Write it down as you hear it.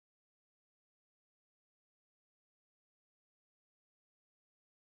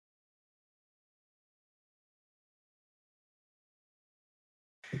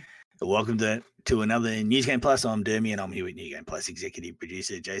Welcome to another News Game Plus. I'm Dermie, and I'm here with New Game Plus executive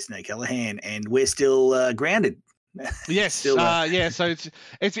producer Jason O'Callaghan, and we're still grounded. Yes, Still, yeah. So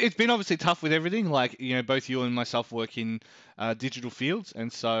it's been obviously tough with everything. Like, you know, both you and myself work in digital fields, and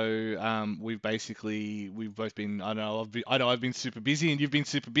so we've both been. I've been super busy, and you've been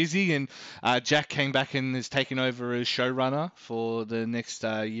super busy, and Jack came back and has taken over as showrunner for the next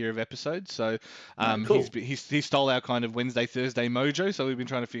year of episodes. So cool. he stole our kind of Wednesday Thursday mojo. So we've been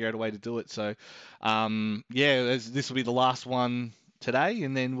trying to figure out a way to do it. So yeah, this will be the last one today,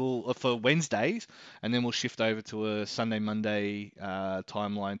 and then we'll for Wednesdays, and then we'll shift over to a Sunday Monday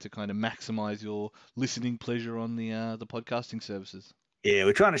timeline to kind of maximize your listening pleasure on the podcasting services. Yeah,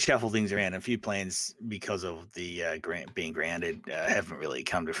 we're trying to shuffle things around. A few plans because of the being grounded haven't really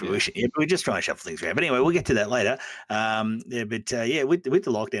come to fruition yet. But we're just trying to shuffle things around. But anyway, we'll get to that later. With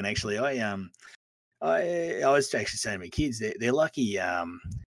the lockdown, actually, I was actually saying to my kids, they're lucky.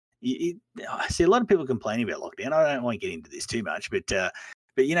 I see a lot of people complaining about lockdown. I don't want to get into this too much, but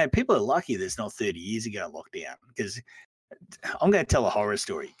you know, people are lucky that it's not 30 years ago lockdown, because I'm going to tell a horror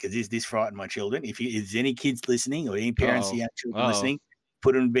story, because this frightened my children. If there's any kids listening or any parents of young children listening,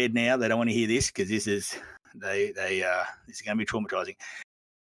 put them in bed now. They don't want to hear this, because this is going to be traumatizing.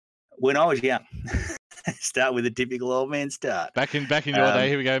 When I was young, start with a typical old man start. Back in your day,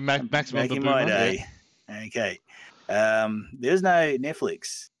 here we go. Maximum back in my day. Yeah. Okay. There was no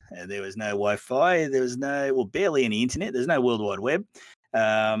Netflix. There was no Wi-Fi. There was barely any internet. There's no World Wide Web.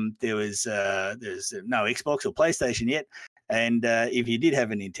 There was no Xbox or PlayStation yet. And if you did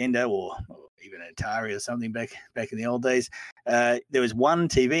have a Nintendo or even an Atari or something back in the old days, there was one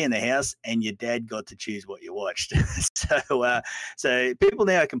TV in the house, and your dad got to choose what you watched. So people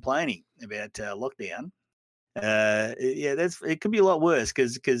now are complaining about lockdown. It could be a lot worse,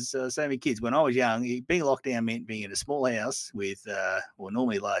 because so many kids, when I was young, being locked down meant being in a small house with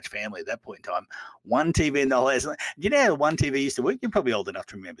normally a large family at that point in time, one TV in the whole house. Do you know how one TV used to work? You're probably old enough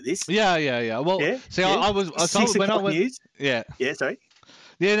to remember this. Yeah. Well, see, I was 6 when I o'clock went news. Yeah, sorry.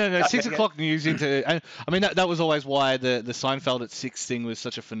 Yeah, no. 6 o'clock news into. And I mean, that was always why the Seinfeld at 6 thing was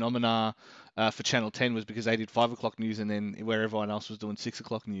such a phenomena for Channel 10, was because they did 5 o'clock news, and then where everyone else was doing 6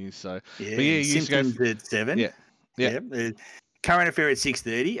 o'clock news. So yeah, but yeah, you Simpsons used to go at 7. Yeah. Current Affair at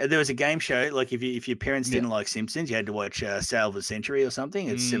 6:30. There was a game show, like if your parents didn't like Simpsons, you had to watch Sale of the Century or something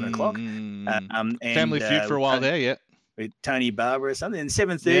at 7 o'clock. Family Feud for a while there, yeah. With Tony Barber or something. And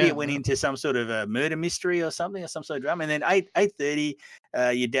 7:30 it went into some sort of a murder mystery or something, or some sort of drama. And then 8:30,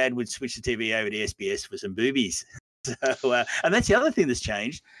 your dad would switch the TV over to SBS for some boobies. So, and that's the other thing that's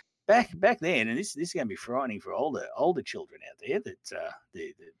changed. Back then, and this is going to be frightening for older children out there, that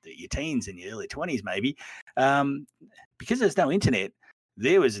your teens and your early 20s maybe, because there's no internet,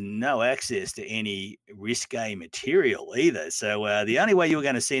 there was no access to any risque material either. So the only way you were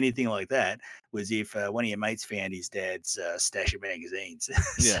going to see anything like that was if one of your mates found his dad's stash of magazines.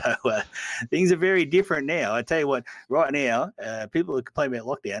 Yeah. So things are very different now. I tell you what, right now, people who complain about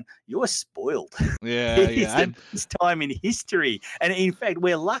lockdown, you're spoiled. Yeah. It's the best time in history. And in fact,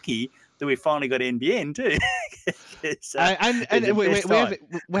 we're lucky that we finally got NBN too. And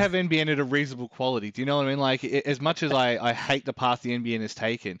we have NBN at a reasonable quality. Do you know what I mean? Like, as much as I hate the path the NBN has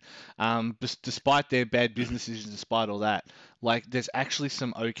taken, despite their bad business decisions, despite all that, like, there's actually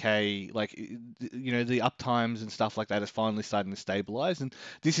some okay, like, you know, the uptimes and stuff like that is finally starting to stabilize, and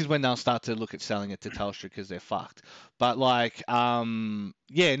this is when they'll start to look at selling it to Telstra, because they're fucked. But like,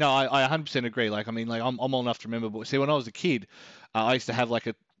 yeah, no, I 100% agree. Like, I mean, like, I'm old enough to remember, but see, when I was a kid, I used to have like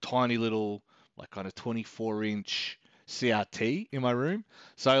a tiny little, like, kind of 24-inch CRT in my room.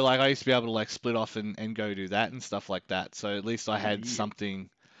 So like, I used to be able to like split off and go do that and stuff like that. So at least I had something.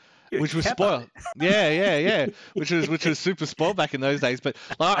 Which was spoiled. Yeah. Which was super spoiled back in those days. But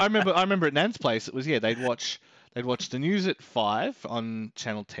like, I remember at Nan's place, it was, they'd watch the news at 5 on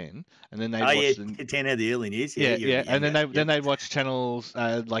Channel 10, and then they'd watch the 10 had the early news. And then they'd watch channels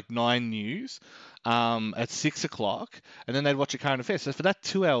like 9 News at 6 o'clock, and then they'd watch a current affairs. So for that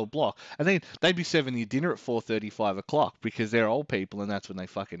 2-hour block, and then they'd be serving you dinner at 4:30, 5 o'clock, because they're old people and that's when they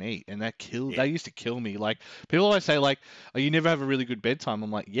fucking eat. And that they used to kill me. Like, people always say, like, oh, you never have a really good bedtime.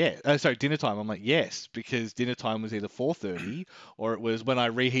 I'm like, yeah. Dinner time. I'm like, yes, because dinner time was either 4:30 or it was when I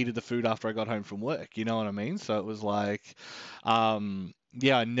reheated the food after I got home from work. You know what I mean? So it was like,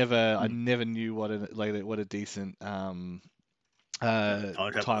 yeah, I never knew what a decent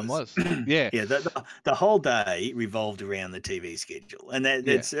time was. Yeah. Yeah, the whole day revolved around the TV schedule, and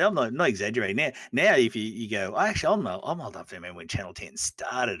that's I'm not exaggerating. Now if you go, actually, I'm old enough to remember when Channel 10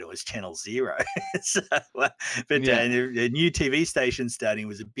 started. It was Channel 0, so, but a new TV station starting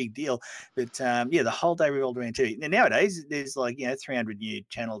was a big deal. But the whole day revolved around TV. Now, nowadays, there's 300 new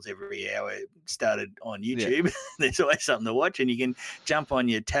channels every hour started on YouTube. Yeah. There's always something to watch, and you can jump on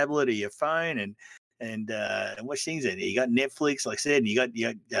your tablet or your phone and watch things. And you got Netflix, like I said, and you got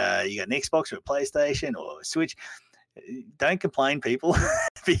an Xbox or a PlayStation or a Switch. Don't complain, people,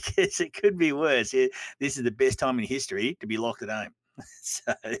 because it could be worse. This is the best time in history to be locked at home.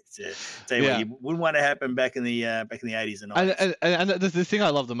 So tell you what, you wouldn't want to happen back in the 80s and 90s. And the thing I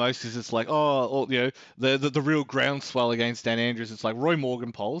love the most is it's like, the real groundswell against Dan Andrews. It's like Roy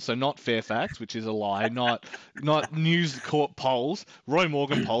Morgan polls, so not Fairfax, which is a lie, not News Corp polls, Roy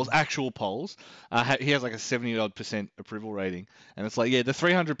Morgan polls, actual polls. He has like a 70% approval rating, and it's like, the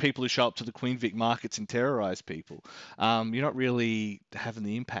 300 people who show up to the Queen Vic markets and terrorize people. You're not really having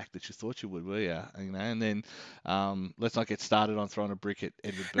the impact that you thought you would, were you? And then let's not get started on throwing a brick at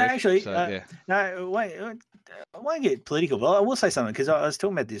Edward Burke. No, actually, I won't get political, but I will say something, because I was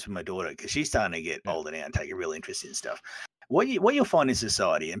talking about this with my daughter, because she's starting to get older now and take a real interest in stuff. What you'll find in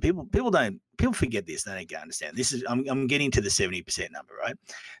society, and people forget this, they don't understand. This is I'm getting to the 70% number, right?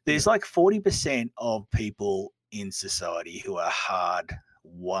 There's like 40% of people in society who are hard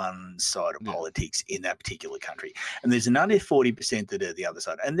one side of politics in that particular country, and there's another 40% that are the other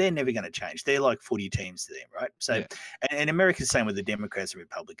side, and they're never going to change. They're like 40 teams to them, right? So and America's the same with the Democrats and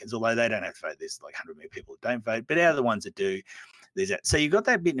Republicans, although they don't have to vote. There's like 100 million people that don't vote, but out of the ones that do, there's that. So you've got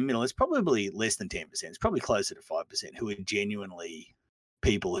that bit in the middle. It's probably less than 10%. It's probably closer to 5% who are genuinely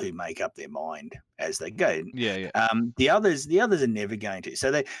people who make up their mind as they go. The others are never going to.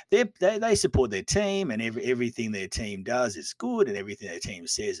 So they support their team, and everything their team does is good, and everything their team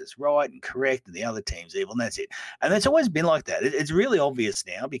says is right and correct, and the other team's evil, and that's it. And it's always been like that. It's really obvious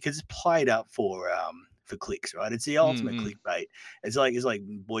now because it's played up for clicks, right? It's the ultimate clickbait. It's like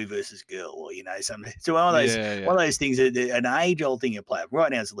boy versus girl, or something. So one of those things, an age-old thing you play up. Right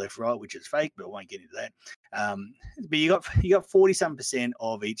now it's left right, which is fake, but I won't get into that. But you got 40-some%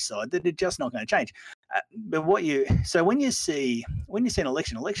 of each side that are just not going to change. But when you see an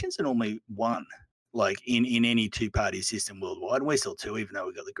election, elections are normally won. Like in any two-party system worldwide, and we're still two, even though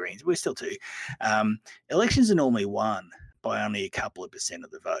we've got the Greens, we're still two. Elections are normally won by only a couple of % of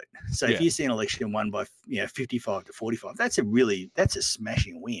the vote. So if you see an election won by 55 to 45, that's a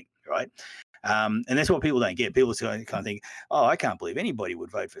smashing win, right? And that's what people don't get. People kind of think, oh, I can't believe anybody would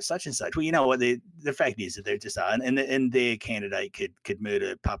vote for such and such. Well, you know what? The fact is that they just are, and their candidate could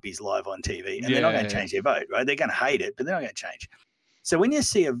murder puppies live on TV, and they're not going to change their vote, right? They're going to hate it, but they're not going to change. So when you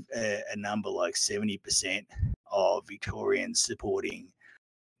see a number like 70% of Victorians supporting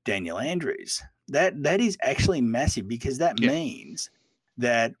Daniel Andrews, that is actually massive, because that means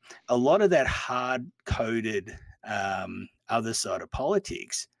that a lot of that hard-coded other side of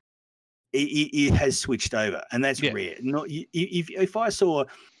politics, it has switched over, and that's rare. Not if I saw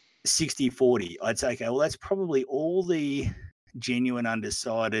 60-40, I'd say, okay, well, that's probably all the genuine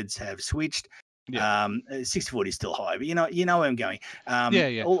undecideds have switched. 60-40 is still high, but you know where I'm going.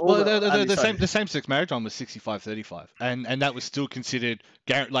 The same-sex marriage one was 65-35, and that was still considered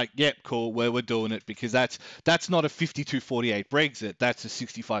cool, we're doing it, because that's not a 52-48 Brexit, that's a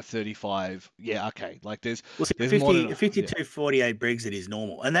 65-35. There's 52-48 Brexit is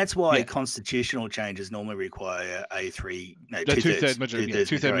normal, and that's why constitutional changes normally require two-thirds majority.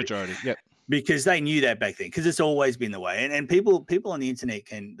 Because they knew that back then, because it's always been the way. And people on the internet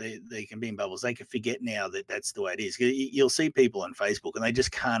can be in bubbles. They can forget now that that's the way it is. You'll see people on Facebook and they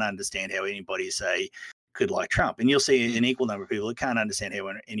just can't understand how anybody, say, could like Trump. And you'll see an equal number of people that can't understand how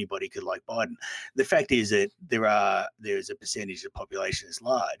anybody could like Biden. The fact is that there's a percentage of the population that's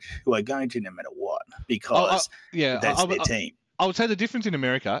large who are going to no matter what, because that's their team. I would say the difference in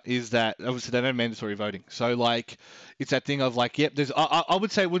America is that obviously they don't have mandatory voting. So it's that thing of there's, I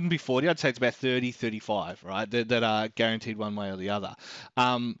would say it wouldn't be 40. I'd say it's about 30, 35, right? That are guaranteed one way or the other.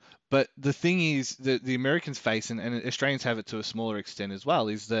 But the thing is that the Americans face, and Australians have it to a smaller extent as well,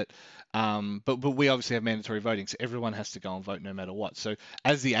 is that but we obviously have mandatory voting, so everyone has to go and vote no matter what. So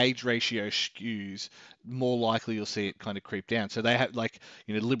as the age ratio skews, more likely you'll see it kind of creep down. So they have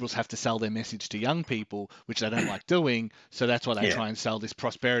Liberals have to sell their message to young people, which they don't like doing. So that's why they try and sell this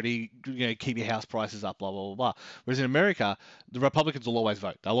prosperity, keep your house prices up, blah, blah, blah, blah. Whereas in America, the Republicans will always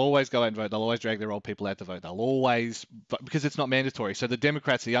vote. They'll always go out and vote. They'll always drag their old people out to vote. They'll always vote because it's not mandatory. So the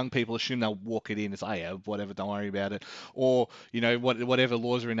Democrats, the young people, people assume they'll walk it in as, oh yeah, whatever, don't worry about it, or whatever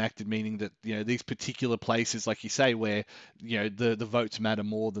laws are enacted, meaning that these particular places, like you say, where the votes matter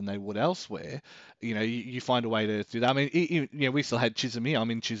more than they would elsewhere, you find a way to do that. I mean, we still had Chisholm here.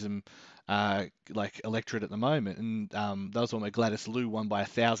 I'm in Chisholm. Electorate at the moment, and that was when Gladys Liu won by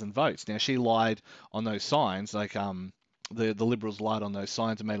 1,000 votes. Now she lied on those signs, the Liberals lied on those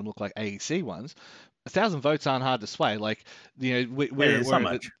signs and made them look like AEC ones. 1,000 votes aren't hard to sway. The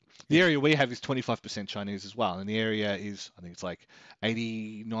area we have is 25% Chinese as well, and the area is, I think it's like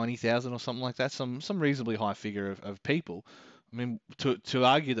 80, 90,000 or something like that, some reasonably high figure of people. I mean, to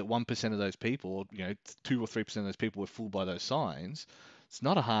argue that 1% of those people, or 2 or 3% of those people were fooled by those signs, it's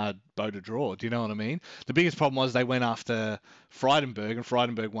not a hard bow to draw. Do you know what I mean? The biggest problem was they went after Frydenberg, and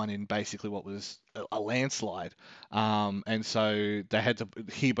Frydenberg won in basically what was a landslide. And so they had to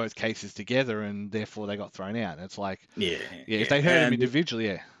hear both cases together, and therefore they got thrown out. And it's like, if they heard them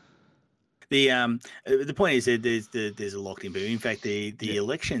individually, The point is that there's a locked-in boom. In fact, the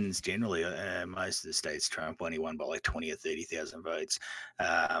elections generally, most of the states, Trump only won by like 20 or 30,000 votes.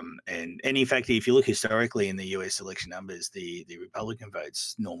 And in fact, if you look historically in the US election numbers, the Republican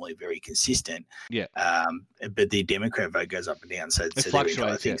vote's normally very consistent. Yeah. But the Democrat vote goes up and down. So it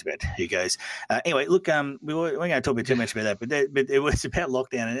fluctuates. Things about who goes. Anyway, look, we weren't going to talk about too much about that, but it was about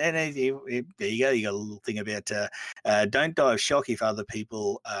lockdown. And there you go. You got a little thing about don't die of shock if other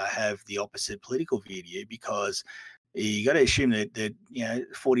people have the opposite political view to you, because you got to assume that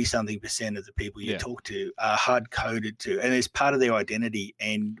 40-something% of the people you talk to are hard coded to, and it's part of their identity,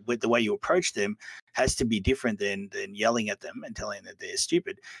 and with the way you approach them has to be different than yelling at them and telling them that they're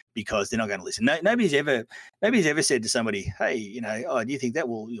stupid, because they're not going to listen. Nobody's ever said to somebody, hey, do you think that?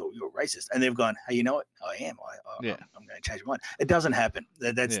 Well, you're racist, and they've gone, hey, you know what, I am. I'm going to change my mind. It doesn't happen.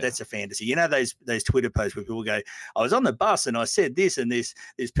 That's a fantasy. Those Twitter posts where people go, I was on the bus and I said this, and this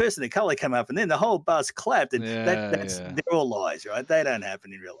person of color came up, and then the whole bus clapped, and they're all lies, right? They don't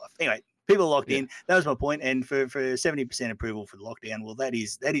happen in real life. Anyway, people are locked in. That was my point. And for 70% approval for the lockdown, well, that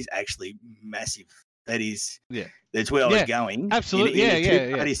is actually massive. That's where I was going. Absolutely, in a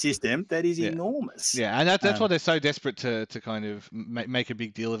two-party system, that is enormous. Yeah, and that's why they're so desperate to kind of make a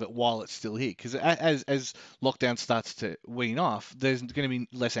big deal of it while it's still here. Because as lockdown starts to wean off, there's going to be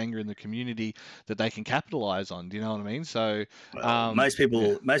less anger in the community that they can capitalize on. Do you know what I mean? So most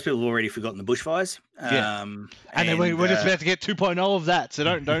people have already forgotten the bushfires. And then we're just about to get 2.0 of that. So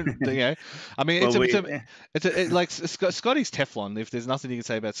don't I mean, it's like Scotty's Teflon. If there's nothing you can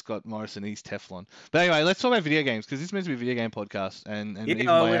say about Scott Morrison, he's Teflon. But anyway, let's talk about video games, because this is meant to be a video game podcast, and even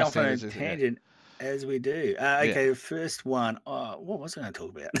by our standards, tangent as we do. Okay, the first one. What was I going to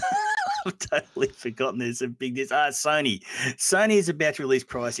talk about? I've totally forgotten. There's a big Sony. Sony is about to release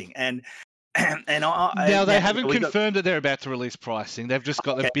pricing, and now they haven't confirmed that they're about to release pricing. They've just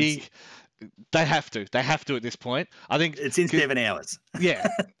got a big. They have to at this point. I think it's in 7 hours. Yeah.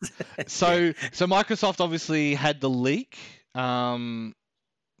 So Microsoft obviously had the leak.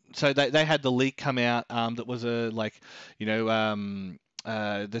 So they had the leak come out that was they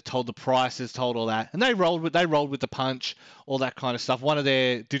told the prices, told all that, and they rolled with the punch, all that kind of stuff.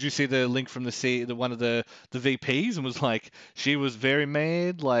 Did you see the link from one of the VPs, and was like, she was very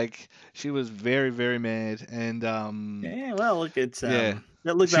mad, she was very, very mad, and well, look, it's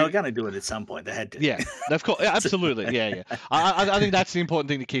look, they were going to do it at some point. They had to. Yeah, of course, absolutely. Yeah. I think that's the important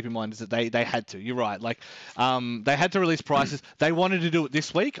thing to keep in mind, is that they had to. You're right. They had to release prices. They wanted to do it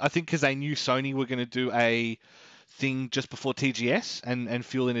this week, I think, because they knew Sony were going to do a thing just before TGS and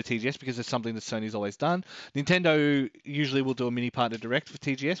fuel into TGS, because it's something that Sony's always done. Nintendo usually will do a mini partner direct for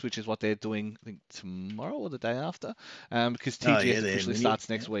TGS, which is what they're doing, I think, tomorrow or the day after, because TGS officially starts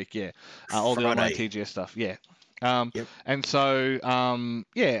next week. Yeah, all the online TGS stuff. Yeah. And so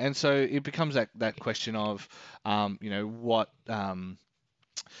it becomes that question of where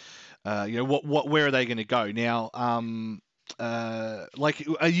are they going to go now?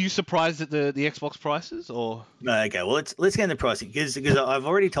 Are you surprised at the Xbox prices, or? Okay, well, let's get into pricing, because I've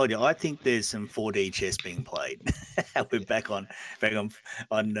already told you I think there's some 4D chess being played. We're back on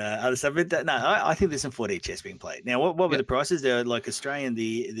other stuff, but I think there's some 4D chess being played. Now, what were the prices? They're like Australian.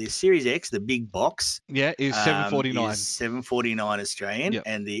 The Series X, the big box, is $749. $749 Australian,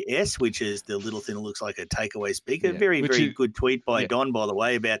 and the S, which is the little thing that looks like a takeaway speaker. Very good tweet by Don, by the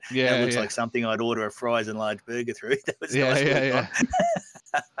way, about that looks like something I'd order a fries and large burger through. That was nice.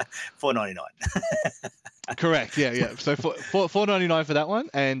 $499. Correct. Yeah. So $499 for that one,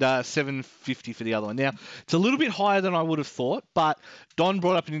 and $750 for the other one. Now, it's a little bit higher than I would have thought, but Don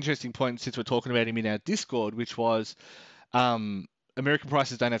brought up an interesting point, since we're talking about him in our Discord, which was American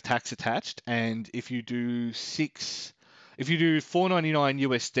prices don't have tax attached, and if you if you do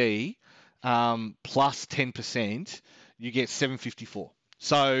 $4.99 USD plus 10%, you get $7.54.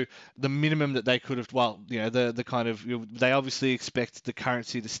 So the minimum that they could have, well, you know, the kind of, they obviously expect the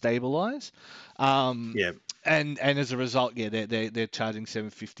currency to stabilize. Yeah. And as a result, yeah, they're charging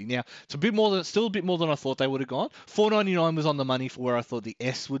 $7.50 now. It's a bit more than, still a bit more than I thought they would have gone. $4.99 was on the money for where I thought the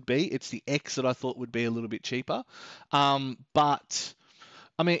S would be. It's the X that I thought would be a little bit cheaper. But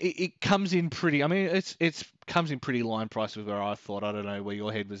I mean, it comes in pretty. I mean, it's comes in pretty line price with where I thought. I don't know where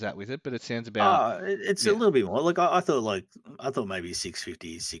your head was at with it, but it sounds about. It's a little bit more. Like I thought maybe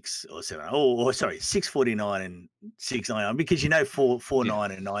 650, 6 or 7. Oh, sorry, 649 and 699 because you know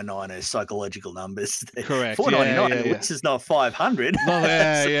 49 and 99 are psychological numbers. Correct. 499 at least is not 500. No,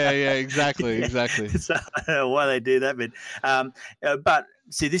 exactly. So I don't know why they do that, but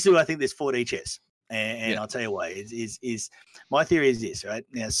see, this is what I think there's 4 chess. And I'll tell you why. Is my theory is this, right?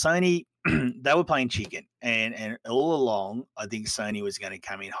 Now, Sony, they were playing chicken. And all along, I think Sony was going to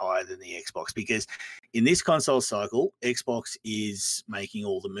come in higher than the Xbox because in this console cycle, Xbox is making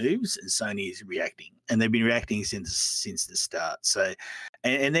all the moves and Sony is reacting. And they've been reacting since the start. So,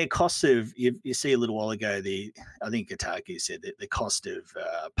 and their cost of, you see a little while ago, I think Kotaku said that the cost of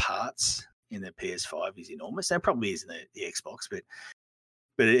parts in the PS5 is enormous. That probably is in the Xbox, but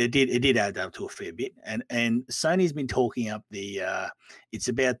it did add up to a fair bit, and Sony's been talking up it's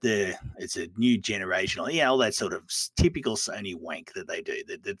a new generational, all that sort of typical Sony wank that they do,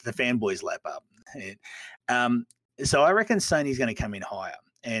 the fanboys lap up, and so I reckon Sony's going to come in higher,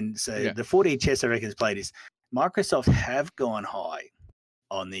 and so the 4D chess I reckon is played is Microsoft have gone high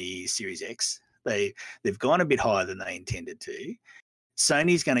on the Series X, they've gone a bit higher than they intended to.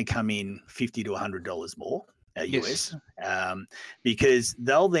 Sony's going to come in $50 to $100 more. US, because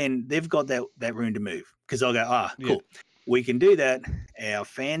they've got that room to move because they'll go, cool, we can do that. Our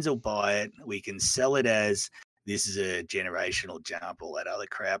fans will buy it. We can sell it as this is a generational jump, all that other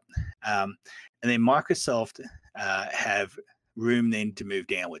crap. And then Microsoft have room then to move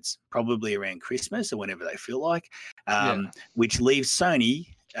downwards, probably around Christmas or whenever they feel like, which leaves Sony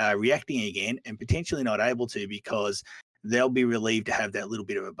reacting again and potentially not able to because they'll be relieved to have that little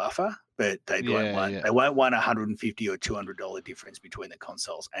bit of a buffer, but they won't want $150 or $200 difference between the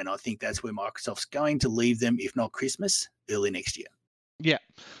consoles. And I think that's where Microsoft's going to leave them, if not Christmas, early next year. Yeah.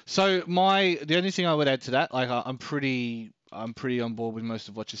 So the only thing I would add to that, like I'm pretty on board with most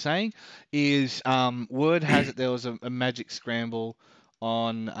of what you're saying, is word has it there was a magic scramble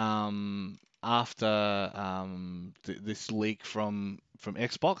on after this leak from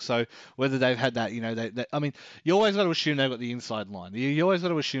Xbox. So whether they've had that, I mean, you always got to assume they've got the inside line. You always got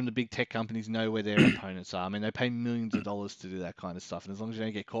to assume the big tech companies know where their opponents are. I mean, they pay millions of dollars to do that kind of stuff, and as long as you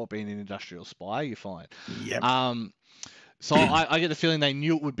don't get caught being an industrial spy, you're fine. Yep. So I get the feeling they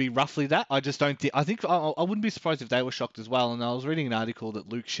knew it would be roughly that. I just don't think. I think I wouldn't be surprised if they were shocked as well. And I was reading an article that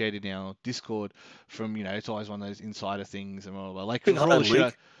Luke shared in our Discord from, it's always one of those insider things and all. Like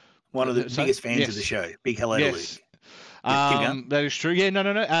one of the biggest fans of the show. Big hello to Luke. That is true. Yeah, no.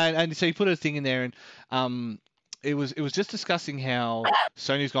 And so you put a thing in there, and it was just discussing how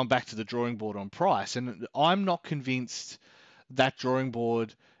Sony's gone back to the drawing board on price, and I'm not convinced that drawing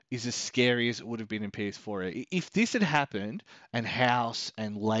board is as scary as it would have been in PS4. If this had happened and House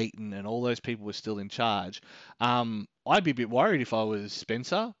and Leighton and all those people were still in charge, I'd be a bit worried if I was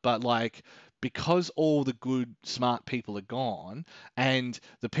Spencer, but because all the good, smart people are gone and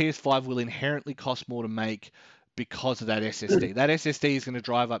the PS5 will inherently cost more to make because of that SSD. That SSD is going to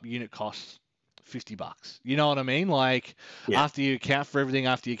drive up unit costs $50. You know what I mean? After you account for everything,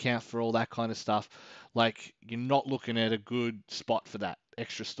 after you account for all that kind of stuff, you're not looking at a good spot for that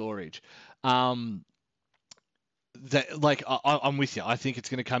extra storage. I'm with you. I think it's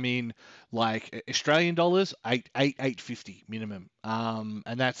going to come in Australian dollars, $850 minimum.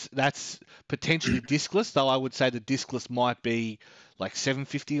 And that's potentially diskless, though I would say the diskless might be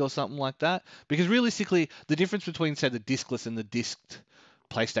 $750 or something like that. Because realistically, the difference between say the diskless and the disked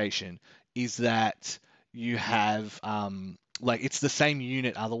PlayStation is that you have it's the same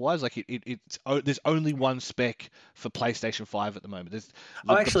unit otherwise. There's only one spec for PlayStation 5 at the moment. The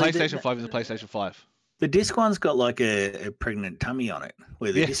PlayStation 5 is the PlayStation 5. The disc one's got a pregnant tummy on it.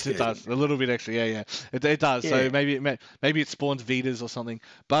 Where the disc it does. A little bit actually. Yeah. It does. Yeah. So maybe it spawns Vitas or something.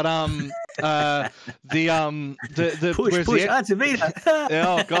 But the push. It's a Vita.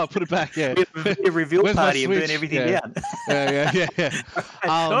 Oh god, put it back. Yeah. A reveal party and burn everything down. Yeah.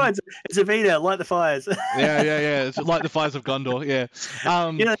 It's a Vita. Light the fires. Yeah. It's like the fires of Gondor. Yeah.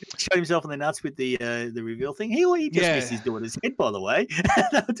 He shot himself in the nuts with the reveal thing. He just missed his daughter's head, by the way.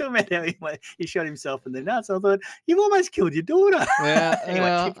 They were talking about how he shot himself in busting their nuts. I thought, you've almost killed your daughter. Yeah,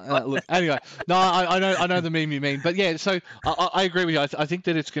 Anyway, look. Anyway, no, I know the meme you mean, but yeah. So I agree with you. I think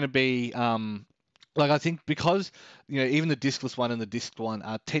that it's going to be like, I think because even the discless one and the disc one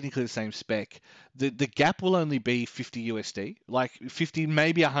are technically the same spec, the gap will only be 50 USD, like 50,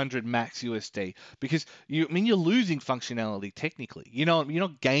 maybe 100 max USD, because you're losing functionality technically. You're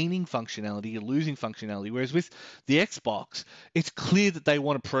not gaining functionality, you're losing functionality. Whereas with the Xbox, it's clear that they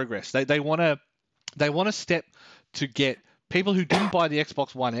want to progress. They want to step to get people who didn't buy the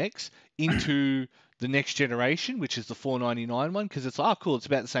Xbox One X into the next generation, which is the $499 one, because it's cool, it's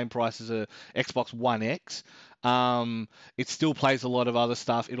about the same price as a Xbox One X. It still plays a lot of other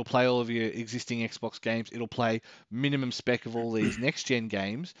stuff. It'll play all of your existing Xbox games. It'll play minimum spec of all these next gen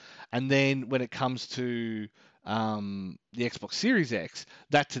games. And then when it comes to the Xbox Series X,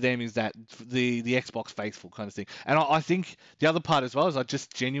 that to them is that the Xbox faithful kind of thing. And I think the other part as well is I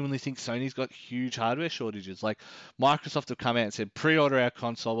just genuinely think Sony's got huge hardware shortages. Like, Microsoft have come out and said, pre-order our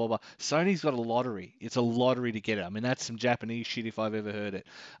console, blah, blah. Sony's got a lottery. It's a lottery to get it. I mean, that's some Japanese shit if I've ever heard it.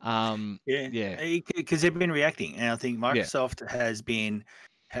 Yeah, because they've been reacting, and I think Microsoft has been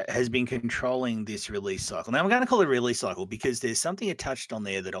controlling this release cycle. Now, I'm going to call it a release cycle because there's something you touched on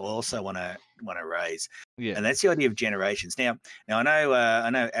there that I also want to raise, and that's the idea of generations. Now I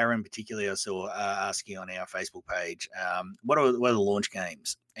know Aaron particularly I saw asking on our Facebook page, what are the launch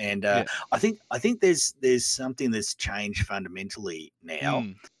games? And I think there's something that's changed fundamentally now.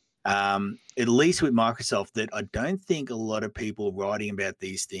 At least with Microsoft, that I don't think a lot of people writing about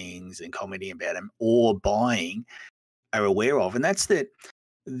these things and commenting about them or buying are aware of, and that's that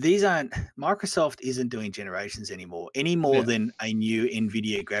Microsoft isn't doing generations anymore, any more than a new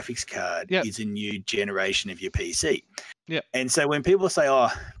NVIDIA graphics card is a new generation of your PC. Yeah. And so when people say, oh,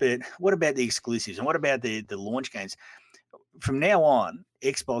 but what about the exclusives and what about the launch games? From now on,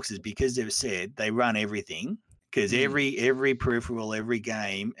 Xboxes, because they've said they run everything, because every peripheral, every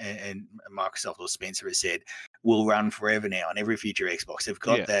game, and Microsoft or Spencer has said will run forever now on every future Xbox. They've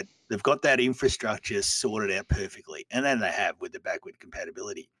got that. They've got that infrastructure sorted out perfectly, and then they have with the backward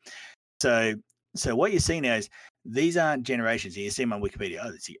compatibility. So what you see now is these aren't generations. You see them on Wikipedia. Oh,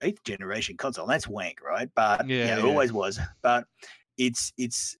 it's the 8th generation console. That's wank, right? But it always was. But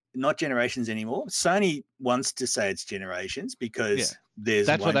it's not generations anymore. Sony wants to say it's generations because theirs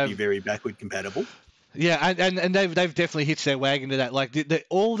won't be very backward compatible. Yeah, and they've definitely hitched their wagon to that. Like,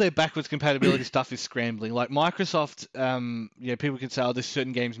 all their backwards compatibility stuff is scrambling. Like, Microsoft, people can say, oh, there's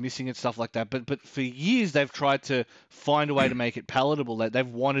certain games missing and stuff like that. But for years they've tried to find a way to make it palatable. They've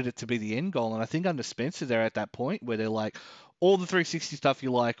wanted it to be the end goal. And I think under Spencer they're at that point where they're like, all the 360 stuff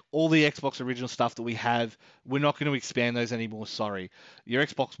you like, all the Xbox original stuff that we have, we're not going to expand those anymore, sorry. Your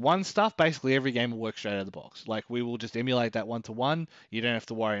Xbox One stuff, basically every game will work straight out of the box. Like, we will just emulate that one-to-one. You don't have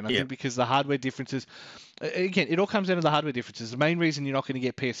to worry. And I think because the hardware differences, again, it all comes down to the hardware differences. The main reason you're not going to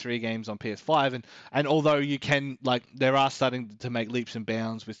get PS3 games on PS5, and although you can, like, there are starting to make leaps and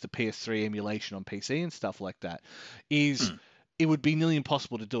bounds with the PS3 emulation on PC and stuff like that, is it would be nearly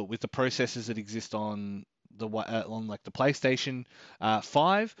impossible to do it with the processors that exist on like the PlayStation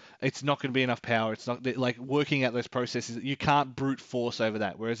 5. It's not going to be enough power. It's not like working out those processes. You can't brute force over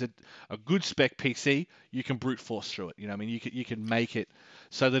that. Whereas a good spec PC, you can brute force through it. You know what I mean? You can make it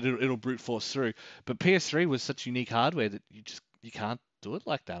so that it'll brute force through. But PS3 was such unique hardware that you can't do it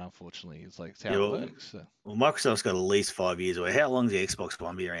like that. Unfortunately, it's like it's how it works. So. Well, Microsoft's got at least 5 years away. How long is the Xbox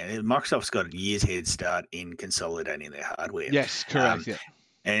One be around? Microsoft's got a year's head start in consolidating their hardware. Yes, correct.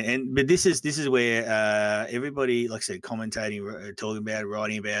 But this is where everybody, like I said, commentating, talking about it,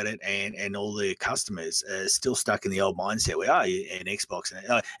 writing about it, and all the customers are still stuck in the old mindset where an Xbox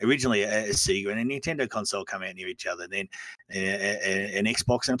and originally a Sega and a Nintendo console come out near each other, then an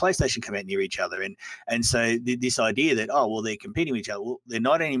Xbox and a PlayStation come out near each other, and so this idea that they're competing with each other, well, they're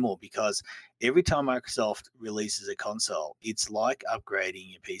not anymore, because every time Microsoft releases a console, it's like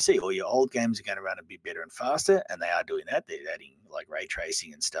upgrading your PC. All your old games are going to run a bit better and faster, and they are doing that. They're adding like ray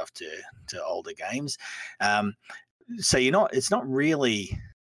tracing and stuff to older games. So it's not really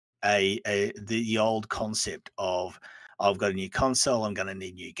the old concept of I've got a new console, I'm going to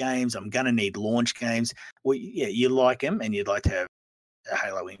need new games, I'm going to need launch games. Well, yeah, you like them, and you'd like to have a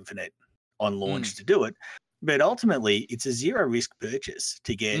Halo Infinite on launch to do it, but ultimately it's a zero risk purchase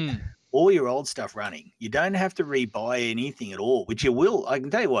to get all your old stuff running. You don't have to rebuy anything at all, which you will. I can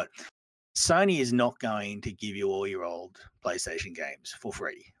tell you what, Sony is not going to give you all your old PlayStation games for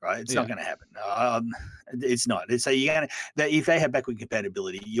free, right? It's not going to happen. It's not. So you're going to, if they have backward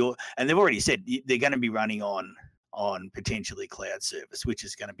compatibility, and they've already said they're going to be running on on potentially cloud service, which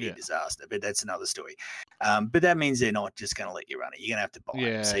is going to be a disaster. But that's another story. But that means they're not just going to let you run it. You're going to have to buy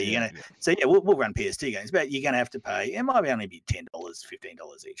it. So you're going to. So yeah, we'll run PS2 games, but you're going to have to pay. It might only be $10,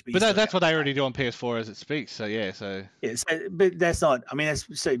 $15 each. But that's what they already do on PS4 as it speaks. So yeah, but that's not. I mean,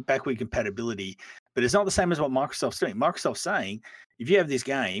 that's so backward compatibility. But it's not the same as what Microsoft's doing. Microsoft's saying, if you have this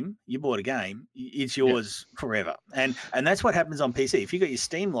game, you bought a game, it's yours forever. And that's what happens on PC. If you got your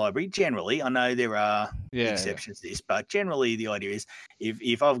Steam library, generally, I know there are exceptions to this, but generally the idea is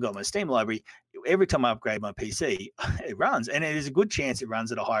if I've got my Steam library, every time I upgrade my PC, it runs. And there's a good chance it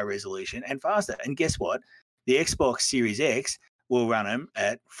runs at a higher resolution and faster. And guess what? The Xbox Series X will run them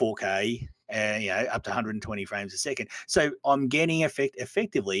at 4K, up to 120 frames a second. So I'm getting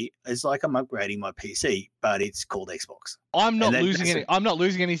effectively, it's like I'm upgrading my PC, but it's called Xbox. I'm not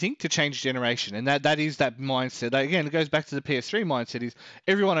losing anything to change generation, and that is that mindset. Again, it goes back to the PS3 mindset. Is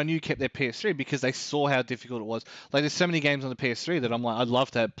everyone I knew kept their PS3 because they saw how difficult it was. Like there's so many games on the PS3 that I'm like, I'd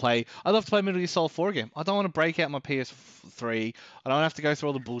love to play Metal Gear Solid 4 again. I don't want to break out my PS3. I don't have to go through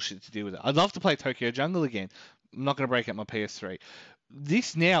all the bullshit to deal with it. I'd love to play Tokyo Jungle again. I'm not going to break out my PS3.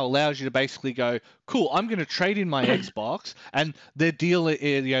 This now allows you to basically go, cool, I'm going to trade in my Xbox, and the deal,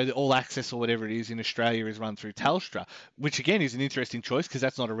 the All Access or whatever it is in Australia is run through Telstra, which again is an interesting choice because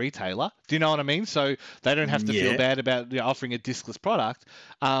that's not a retailer. Do you know what I mean? So they don't have to feel bad about offering a diskless product.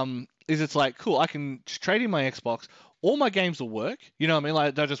 It's like, cool, I can just trade in my Xbox. All my games will work. You know what I mean?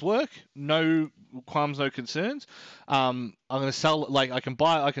 Like they'll just work. No qualms, no concerns. I'm going to sell, like I can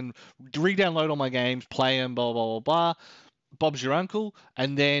re-download all my games, play them, blah, blah, blah, blah. Bob's your uncle,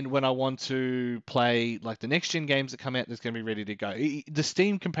 and then when I want to play like the next gen games that come out, that's going to be ready to go. The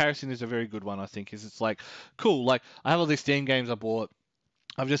Steam comparison is a very good one, I think. It's like, cool, like I have all these Steam games I bought.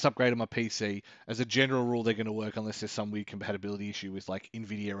 I've just upgraded my PC. As a general rule, they're going to work unless there's some weird compatibility issue with like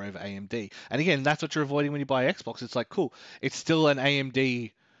NVIDIA over AMD. And again, that's what you're avoiding when you buy Xbox. It's like, cool, it's still an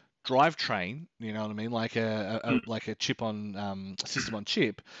AMD drivetrain, you know what I mean? Like a chip on system on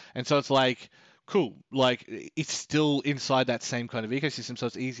chip, and so it's like, cool, like it's still inside that same kind of ecosystem, so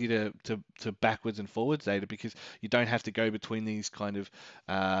it's easy to backwards and forwards data because you don't have to go between these kind of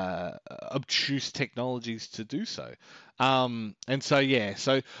obtuse technologies to do so. And so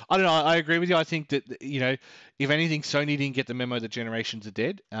so I don't know, I agree with you. I think that if anything, Sony didn't get the memo that generations are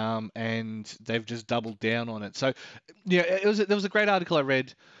dead, and they've just doubled down on it. So there was a great article I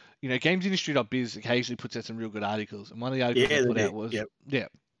read. GamesIndustry.biz occasionally puts out some real good articles, and one of the articles they put out was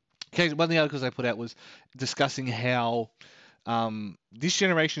one of the articles I put out was discussing how this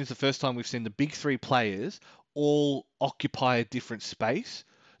generation is the first time we've seen the big three players all occupy a different space.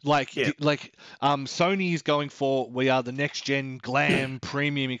 Sony is going for, we are the next gen glam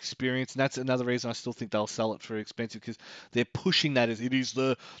premium experience, and that's another reason I still think they'll sell it for expensive, because they're pushing that as it is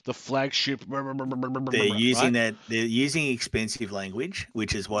the flagship. They're using they're using expensive language,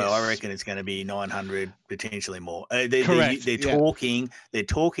 which is why I reckon it's going to be 900, potentially more. Correct. They're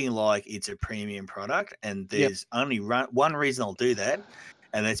talking like it's a premium product, and there's only one reason they'll do that,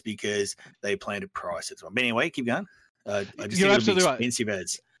 and that's because they plan to price it. But anyway, keep going. I just You're think absolutely it'll be expensive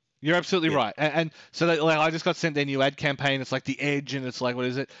ads. You're absolutely right. And so I just got sent their new ad campaign. It's like the Edge, and it's like, what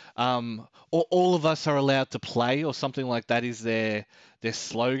is it? All of us are allowed to play, or something like that is their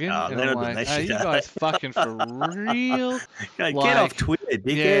slogan. Oh, and I'm like, are you guys fucking for real? Get off Twitter,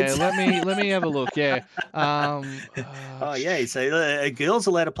 dickheads. Yeah, let me have a look. Yeah. So a girl's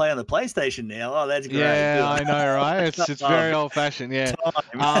allowed to play on the PlayStation now. Oh, that's great. Yeah, I know, right? It's very old fashioned. Yeah.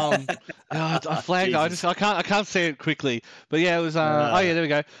 I flagged. I can't say it quickly, but yeah, it was. There we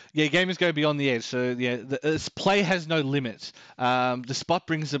go. Yeah, gamers go beyond the edge. So yeah, play has no limits. The spot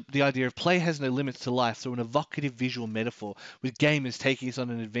brings the idea of play has no limits to life through an evocative visual metaphor, with gamers taking us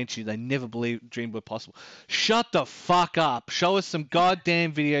on an adventure they never dreamed were possible. Shut the fuck up. Show us some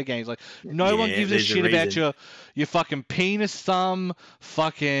goddamn video games. Like, no one gives a shit about your fucking penis thumb,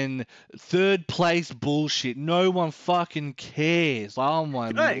 fucking third place bullshit. No one fucking cares. Oh my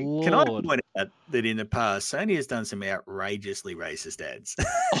lord. Can I point out that in the past, Sony has done some outrageously racist ads?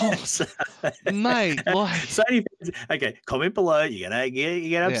 Mate, like Sony. Okay, comment below. You're gonna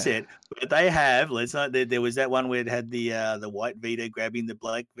get upset, but they have. Let's not. There was that one where it had the white Vita grabbing the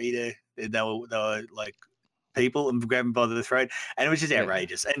black Vita. They were like people and grabbing by the throat, and it was just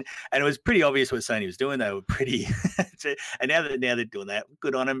outrageous. And it was pretty obvious what Sony was doing. They were pretty. And now they're doing that.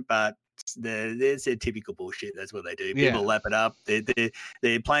 Good on them, but It's their typical bullshit. That's what they do. Yeah. People lap it up.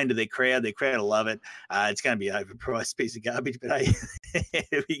 They're playing to their crowd. Their crowd will love it. It's going to be an overpriced piece of garbage, but hey,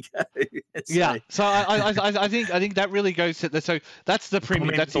 here we go. Yeah. So I think that really goes to so that's the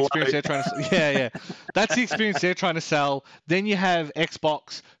premium. That's the experience they're trying to. Yeah. That's the experience they're trying to sell. Then you have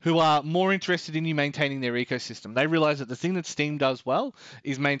Xbox, who are more interested in you maintaining their ecosystem. They realize that the thing that Steam does well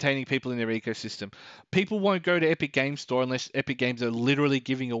is maintaining people in their ecosystem. People won't go to Epic Games Store unless Epic Games are literally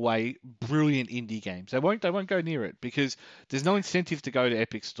giving away brilliant indie games. They won't go near it because there's no incentive to go to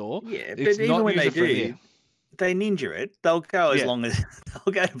Epic Store. Yeah, but even when they do, they ninja it. They'll go as long as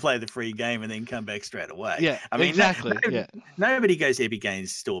they'll go to play the free game and then come back straight away. Yeah, I mean, exactly. Nobody goes to Epic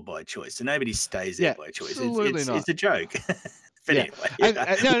Games Store by choice, so nobody stays there by choice. Absolutely not. It's a joke. But anyway,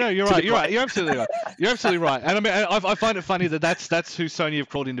 no, you're right. You're absolutely right. You're absolutely right. And I mean, I find it funny that that's who Sony have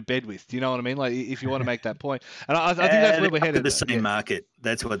crawled into bed with. Do you know what I mean? Like, if you want to make that point, and I think that's where we're headed. The same market.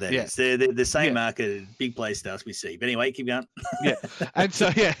 That's what that is. They're the same market, big play stuff we see. But anyway, keep going. And so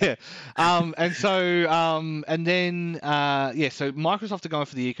and then so Microsoft are going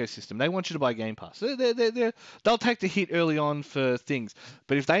for the ecosystem. They want you to buy Game Pass. They'll take the hit early on for things,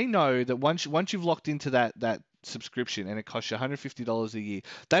 but if they know that once you've locked into that subscription and it costs you $150 a year,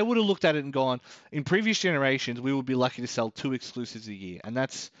 they would have looked at it and gone, in previous generations we would be lucky to sell 2 exclusives a year, and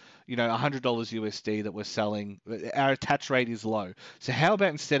that's $100 USD that we're selling. Our attach rate is low, so how about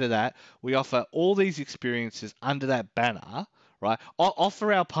instead of that we offer all these experiences under that banner, right?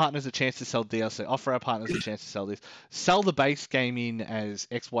 Offer our partners a chance to sell DLC, offer our partners a chance to sell this, sell the base game in as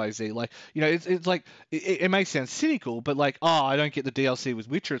XYZ. Like, it's like it may sound cynical, but like, I don't get the DLC with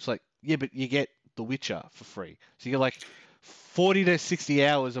Witcher. It's like, yeah, but you get The Witcher for free. So you get like 40 to 60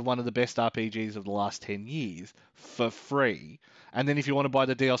 hours of one of the best RPGs of the last 10 years for free. And then if you want to buy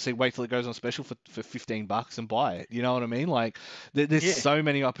the DLC, wait till it goes on special for $15 and buy it. You know what I mean? Like, there's so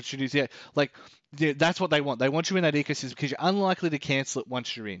many opportunities. Yeah, like, that's what they want. They want you in that ecosystem because you're unlikely to cancel it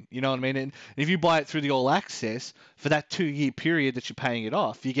once you're in. You know what I mean? And if you buy it through the All Access for that 2-year period that you're paying it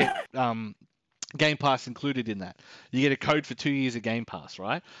off, you get Game Pass included in that. You get a code for 2 years of Game Pass,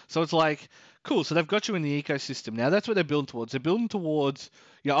 right? So it's like, cool. So they've got you in the ecosystem. Now that's what they're building towards. They're building towards,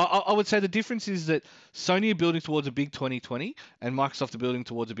 I would say the difference is that Sony are building towards a big 2020 and Microsoft are building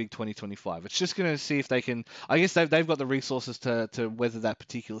towards a big 2025. It's just going to see if they can, I guess they've got the resources to weather that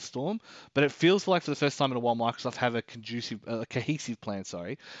particular storm, but it feels like for the first time in a while, Microsoft have a cohesive plan,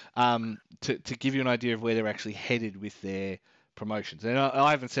 to give you an idea of where they're actually headed with their promotions. And I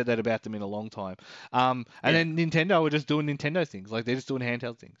haven't said that about them in a long time. And then Nintendo are just doing Nintendo things. Like, they're just doing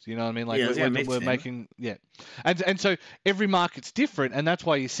handheld things. You know what I mean? Like, we're making, And so every market's different, and that's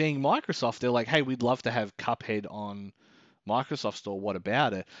why you're seeing Microsoft, they're like, hey, we'd love to have Cuphead on Microsoft Store. What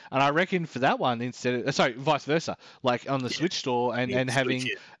about it? And I reckon for that one, vice versa, like on the Switch Store and having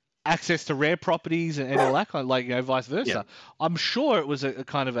access to rare properties and all that kind of, like, vice versa. Yeah. I'm sure it was a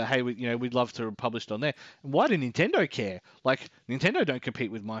kind of a, hey, we'd love to publish it on there. Why do Nintendo care? Like, Nintendo don't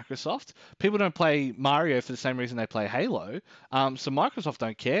compete with Microsoft. People don't play Mario for the same reason they play Halo. So Microsoft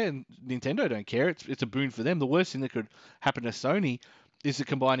don't care and Nintendo don't care. It's a boon for them. The worst thing that could happen to Sony is the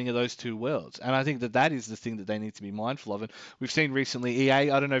combining of those two worlds. And I think that is the thing that they need to be mindful of. And we've seen recently EA,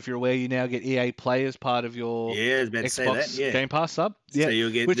 I don't know if you're aware, you now get EA Play as part of your Xbox Game Pass sub. So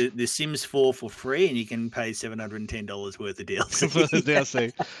you'll get the Sims 4 for free and you can pay $710 worth of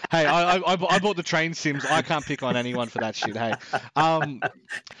DLC. Hey, I bought the train Sims. I can't pick on anyone for that shit, hey.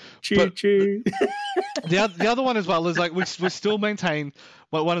 Choo-choo. The other one as well is, like, we still maintain,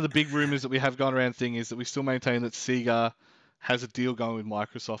 one of the big rumors that we have gone around thing is that we still maintain that Sega has a deal going with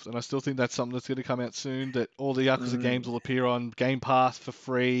Microsoft, and I still think that's something that's going to come out soon, that all the Yakuza games will appear on Game Pass for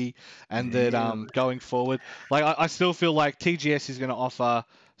free, and that going forward, like, I still feel like TGS is going to offer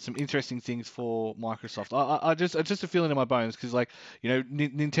some interesting things for Microsoft. It's just a feeling in my bones, because, like,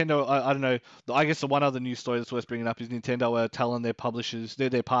 Nintendo, I don't know, I guess the one other news story that's worth bringing up is Nintendo are telling their publishers,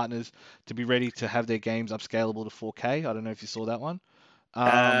 their partners, to be ready to have their games upscalable to 4K. I don't know if you saw that one.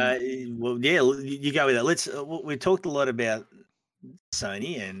 Well, yeah, you go with that. We talked a lot about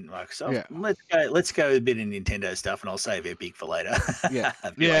Sony and Microsoft. Yeah. Let's go a bit in Nintendo stuff, and I'll save Epic for later.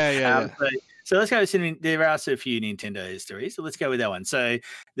 So let's go. There are a few Nintendo stories, so let's go with that one. So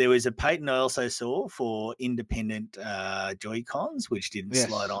there was a patent I also saw for independent Joy-Cons, which didn't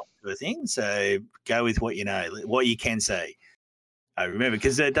slide on to a thing. So go with what you know, what you can say. I remember,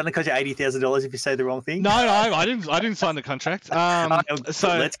 because doesn't it cost you $80,000 if you say the wrong thing? No, I didn't sign the contract. So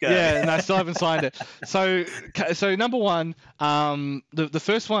let's go. Yeah, no, I still haven't signed it. So number one, the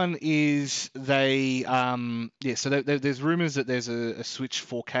first one is they, So there's rumors that there's a Switch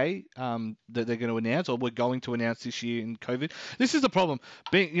 4K that they're going to announce, or we're going to announce this year in COVID. This is the problem.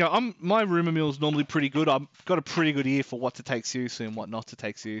 My rumor mill is normally pretty good. I've got a pretty good ear for what to take seriously and what not to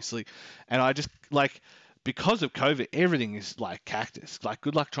take seriously, and I just because of COVID, everything is like cactus. Like,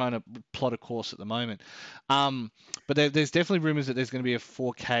 good luck trying to plot a course at the moment. But there's definitely rumors that there's going to be a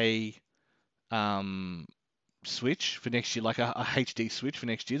 4K Switch for next year, like a HD Switch for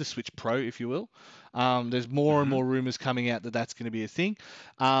next year, the Switch Pro, if you will. There's more and more rumors coming out that that's going to be a thing.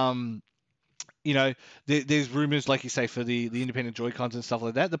 There's rumors, like you say, for the independent Joy-Cons and stuff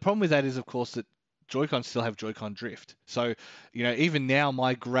like that. The problem with that is, of course, that Joy-Cons still have Joy-Con drift. So, even now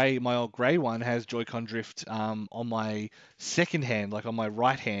my old grey one has Joy-Con drift on my second hand, like on my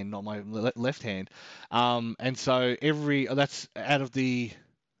right hand, not my left hand. And so that's out of the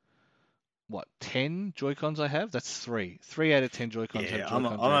 10 Joy-Cons I have? That's 3 out of 10 Joy-Cons have Joy-Con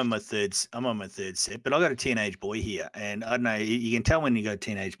drift. I'm on my third set, but I got a teenage boy here, and I don't know, you can tell when you got a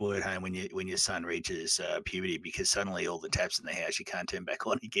teenage boy at home when your son reaches puberty, because suddenly all the taps in the house you can't turn back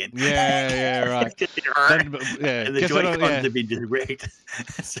on again. Yeah, right. And the Joy-Cons have been direct.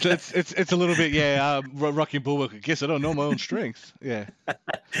 So it's a little bit Rocky Bullwork. Guess I don't know my own strengths. Yeah,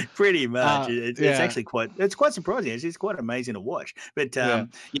 pretty much. It's actually quite surprising. It's quite amazing to watch. But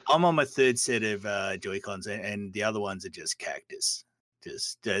I'm on my third set of Joy-Cons, and the other ones are just cactus.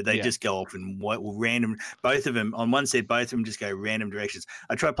 Just go off in random. Both of them on one set, both of them just go random directions.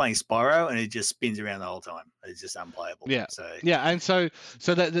 I tried playing Spyro, and it just spins around the whole time. It's just unplayable. Yeah. And so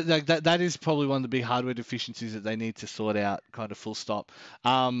that is probably one of the big hardware deficiencies that they need to sort out. Kind of full stop.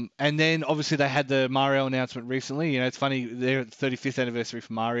 And then obviously they had the Mario announcement recently. It's funny, they're at the 35th anniversary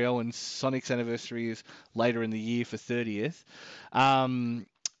for Mario, and Sonic's anniversary is later in the year for 30th.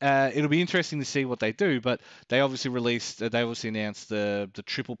 It'll be interesting to see what they do, but they obviously announced the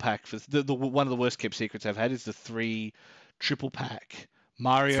triple pack for the one of the worst kept secrets I've had is the 3 triple pack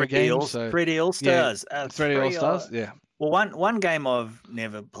Mario games. 3D All Stars. 3D All Stars. Yeah. Well, one game I've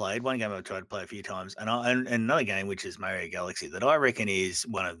never played, one game I've tried to play a few times, and another game, which is Mario Galaxy, that I reckon is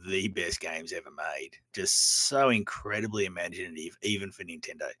one of the best games ever made. Just so incredibly imaginative, even for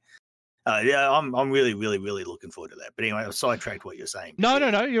Nintendo. I'm really, really, really looking forward to that. But anyway, I've sidetracked what you're saying. No,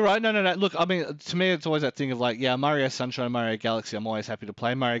 you're right. No. Look, I mean, to me, it's always that thing of Mario Sunshine and Mario Galaxy, I'm always happy to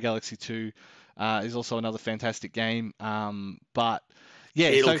play. Mario Galaxy 2 is also another fantastic game. But yeah,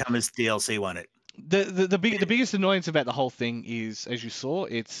 it'll come as DLC, won't it? The biggest annoyance about the whole thing is, as you saw,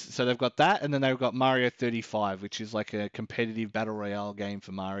 so they've got that, and then they've got Mario 35, which is like a competitive battle royale game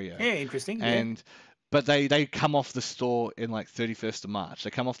for Mario. Yeah, interesting. But they come off the store in 31st of March. They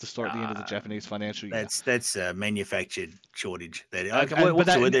come off the store at the end of the Japanese financial year. That's a manufactured shortage. There's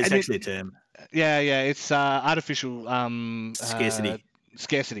actually a term. Yeah, it's artificial scarcity.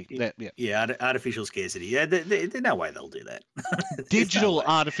 Scarcity. Artificial scarcity. Yeah, there's no way they'll do that. Digital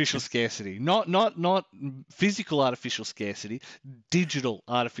artificial scarcity, not physical artificial scarcity. Digital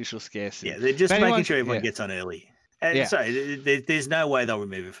artificial scarcity. Yeah, they're just making sure everyone gets on early. Sorry, there's no way they'll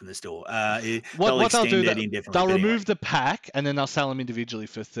remove it from the store. What they'll do, they'll remove the pack, and then they'll sell them individually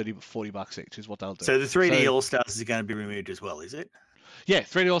for $30-$40 each, is what they'll do. So the 3D All Stars is going to be removed as well, is it? Yeah,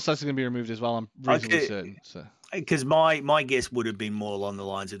 3D All Stars is going to be removed as well. I'm reasonably certain. So. Because my guess would have been more along the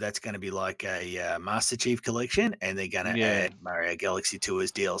lines of that's going to be like a Master Chief collection, and they're going to add Mario Galaxy 2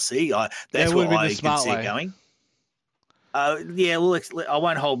 as DLC. That's what I can see it going. Well, I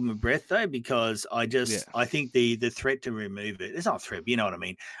won't hold my breath though, because I think the threat to remove it, it's not a threat, but you know what I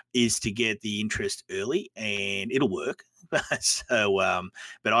mean, is to get the interest early, and it'll work. So,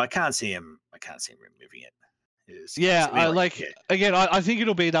 but I can't see him removing it. Again, I think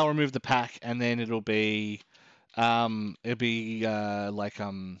it'll be they'll remove the pack, and then it'll be what's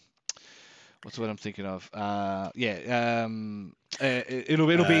what I'm thinking of? It'll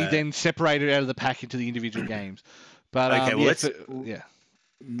be then separated out of the pack into the individual games. But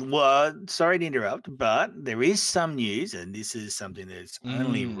Well, sorry to interrupt, but there is some news, and this is something that's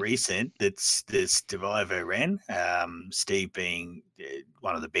only recent. That's Devivo ran. Steve being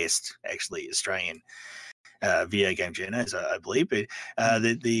one of the best, actually, Australian video game journalists, I believe. But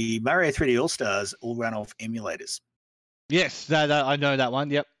the Mario 3D All Stars all run off emulators. Yes, I know that one.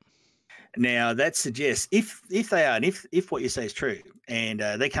 Yep. Now that suggests if they are, and if what you say is true, and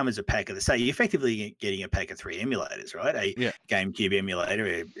they come as a pack of you're effectively getting a pack of 3 emulators, right? A GameCube emulator,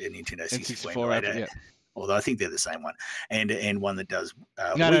 a Nintendo 64 emulator. Although I think they're the same one, and one that does.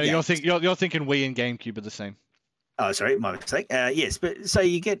 No, you're thinking Wii and GameCube are the same. Oh, sorry, my mistake. Yes, but so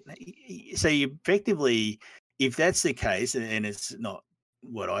you effectively, if that's the case, and it's not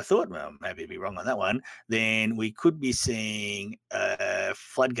what I thought, well, I'm happy to be wrong on that one, then we could be seeing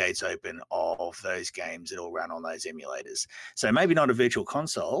floodgates open of those games that all run on those emulators. So maybe not a virtual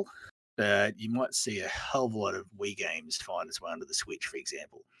console, but you might see a hell of a lot of Wii games find its way onto the Switch, for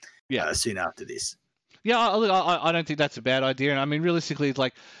example, soon after this. Yeah, I don't think that's a bad idea. And I mean, realistically, it's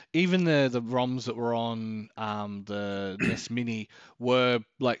like even the ROMs that were on the NES Mini were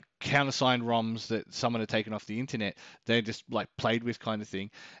like countersigned ROMs that someone had taken off the internet. They just like played with kind of thing.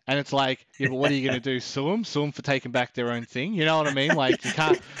 And it's like, yeah, but what are you going to do? Sue them for taking back their own thing? You know what I mean? Like you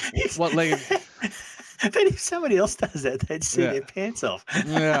can't. What like. But if somebody else does that, they'd see their pants off.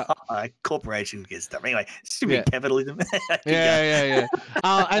 Yeah. Corporation gets stuff. Anyway, stupid capitalism. Yeah.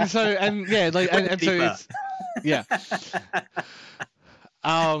 And so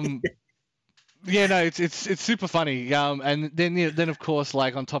it's it's super funny. And then of course,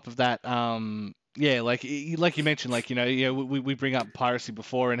 like on top of that, like you mentioned, like we bring up piracy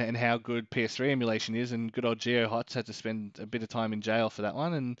before and how good PS3 emulation is, and good old GeoHots had to spend a bit of time in jail for that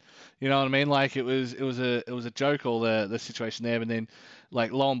one, and you know what I mean. Like it was a joke, all the situation there, and then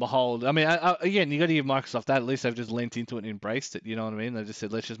like lo and behold, I mean, again, you got to give Microsoft that. At least they've just lent into it and embraced it. You know what I mean? They just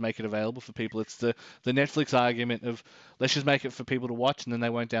said, let's just make it available for people. It's the Netflix argument of let's just make it for people to watch, and then they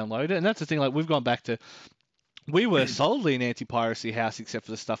won't download it. And that's the thing. Like we've gone back to. We were solidly an anti-piracy house except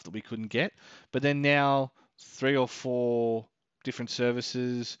for the stuff that we couldn't get. But then now 3 or 4 different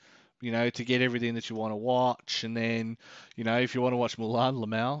services, to get everything that you want to watch. And then, if you want to watch Mulan,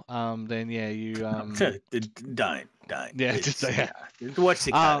 Lamau, then you... Don't. Yeah, watch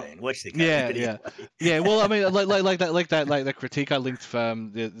the cartoon. Watch the cartoon. Yeah. Well, I mean, like that critique I linked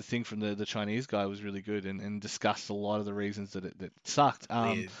from the thing from the Chinese guy was really good and discussed a lot of the reasons that it sucked.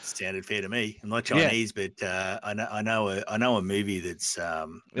 It sounded fair to me. I'm not Chinese, but I know a movie that's a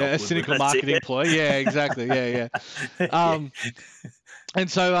cynical marketing ploy. Yeah, exactly. Yeah. And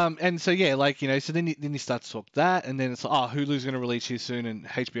so so then you start to talk that, and then it's like, oh, Hulu's going to release here soon, and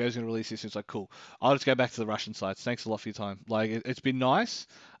HBO's going to release here soon. It's like, cool. I'll just go back to the Russian sites. Thanks a lot for your time. Like, it's been nice,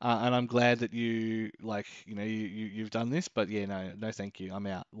 and I'm glad that you've done this, but no, thank you. I'm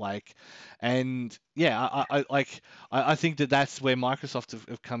out. Like, and I think that's where Microsoft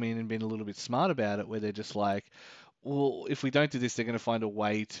have come in and been a little bit smart about it, where they're just like, well, if we don't do this, they're going to find a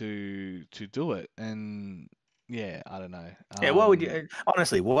way to do it, and. Yeah, I don't know. Why would you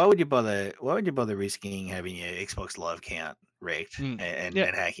honestly? Why would you bother? Why would you bother risking having your Xbox Live account wrecked and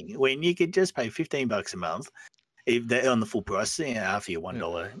hacking when you could just pay $15 a month if they're on the full price after your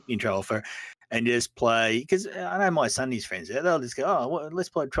 $1 intro offer, and just play? Because I know my son and his friends, they'll just go, oh, well, let's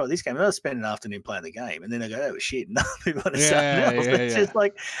try this game. And they'll spend an afternoon playing the game, and then they go, that was shit, and they'll move on to something else. It's just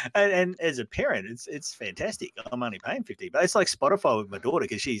like, and as a parent, it's fantastic. I'm only paying $50, but it's like Spotify with my daughter,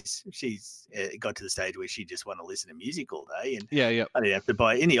 because she's got to the stage where she just want to listen to music all day, and I didn't have to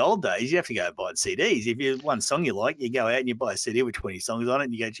buy. In the old days, you have to go buy CDs. If you one song you like, you go out and you buy a CD with 20 songs on it,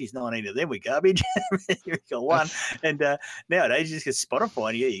 and you go, geez, 19 of them were garbage. You got one, and nowadays you just get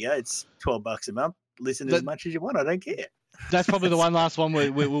Spotify, and here you go, it's $12 a month. Listen as much as you want. I don't care. That's probably the one last one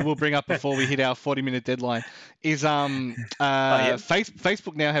we'll bring up before we hit our 40-minute deadline. Is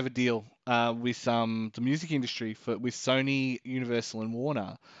Facebook now have a deal with the music industry with Sony, Universal, and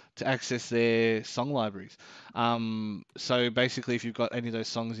Warner to access their song libraries. So basically, if you've got any of those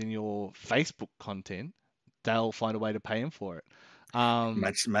songs in your Facebook content, they'll find a way to pay them for it.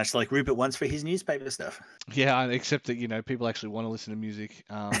 Much like Rupert wants for his newspaper stuff. Yeah, except that people actually want to listen to music.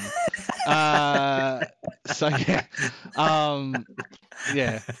 So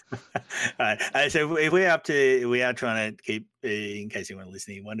so we are trying to keep, in case anyone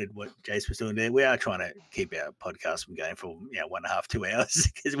listening wondered what Jace was doing there, we are trying to keep our podcast from going for 1.5 to 2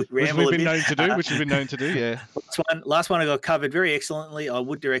 hours, because we ramble. Which we've been known to do. Yeah. Last one I got covered very excellently. I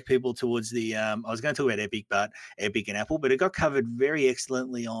would direct people towards the. I was going to talk about Epic and Apple, but it got covered very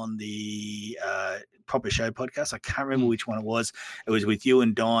excellently on the Proper Show podcast. I can't remember which one it was. It was with you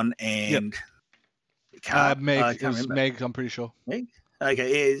and Don and Meg. It was Meg, I'm pretty sure. Meg?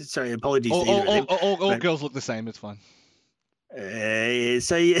 Okay, yeah, sorry, apologies. All girls look the same. It's fine.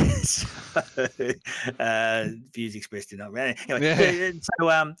 So yes, views expressed did not matter. Anyway,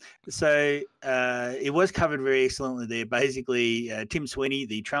 so it was covered very excellently there. Basically, Tim Sweeney,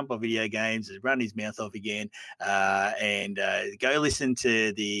 the Trump of video games, has run his mouth off again. And go listen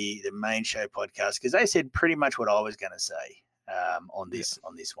to the main show podcast, because they said pretty much what I was going to say on this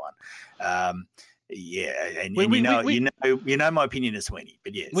one. And you know my opinion is Sweeney,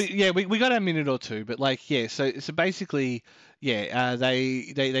 but yes. We got a minute or two, but so basically,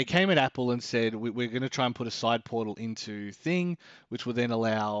 they came at Apple and said we're going to try and put a side portal into Thing, which will then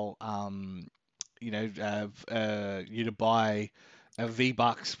allow you to buy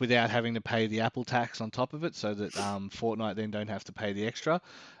V-Bucks without having to pay the Apple tax on top of it, so that Fortnite then don't have to pay the extra.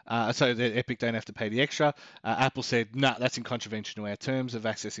 So that Epic don't have to pay the extra. Apple said, no, that's in contravention to our terms of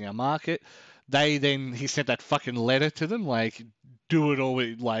accessing our market. He sent that fucking letter to them, like, do it all,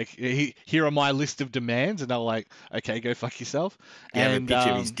 like, here are my list of demands, and they were like, okay, go fuck yourself. Yeah, and a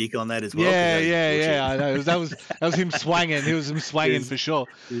picture of his dick on that as well. Yeah, I know. That was him swanging. He was him swanging for sure.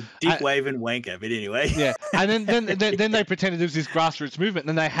 Dick waving wanker, but anyway. Yeah, and then they pretended there was this grassroots movement,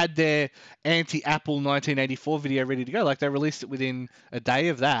 and then they had their anti-Apple 1984 video ready to go. Like, they released it within a day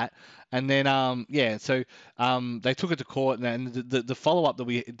of that. And then, so they took it to court, and the follow-up that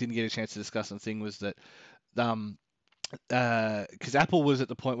we didn't get a chance to discuss on the thing was that, because Apple was at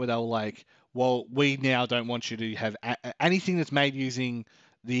the point where they were like, well, we now don't want you to have anything that's made using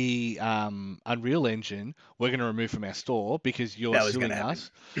the Unreal Engine, we're going to remove from our store because you're suing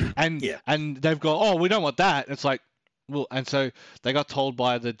us. And they've gone, oh, we don't want that. And it's like, well, and so they got told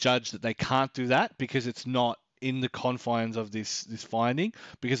by the judge that they can't do that because it's not in the confines of this finding,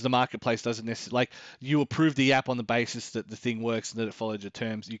 because the marketplace doesn't necessarily, like, you approve the app on the basis that the thing works and that it followed your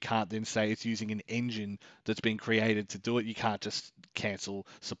terms. You can't then say it's using an engine that's been created to do it. You can't just cancel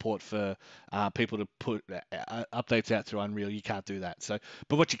support for people to put updates out through Unreal. You can't do that. So,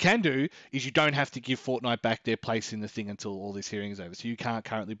 but what you can do is you don't have to give Fortnite back their place in the thing until all this hearing is over. So you can't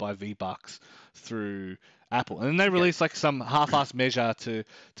currently buy V-Bucks through Apple, and then they released like some half-assed measure to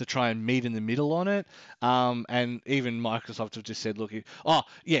try and meet in the middle on it. And even Microsoft have just said, look,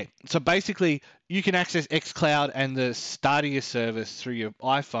 so basically you can access xCloud and the Stadia service through your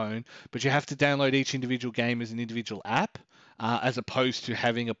iPhone, but you have to download each individual game as an individual app, as opposed to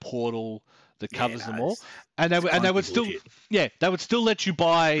having a portal that covers them all. And they would still let you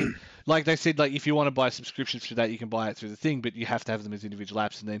buy. Like they said, like if you want to buy subscriptions for that, you can buy it through the thing, but you have to have them as individual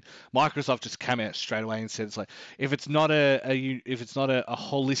apps. And then Microsoft just came out straight away and said, it's like, if it's not a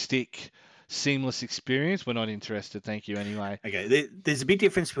holistic, seamless experience, we're not interested. Thank you anyway. Okay, there's a big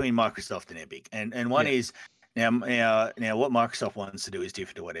difference between Microsoft and Epic, and one is now what Microsoft wants to do is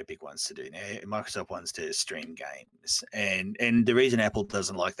different to what Epic wants to do. Now Microsoft wants to stream games, and the reason Apple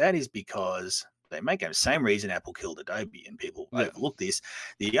doesn't like that is because they make the same reason Apple killed Adobe, and people overlook this.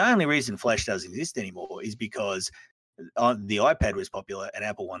 The only reason Flash doesn't exist anymore is because the iPad was popular and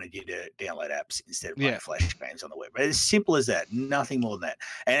Apple wanted you to download apps instead of playing Flash games on the web. It's as simple as that, nothing more than that.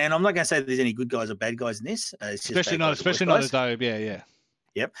 And I'm not going to say that there's any good guys or bad guys in this. Especially not Adobe, yeah.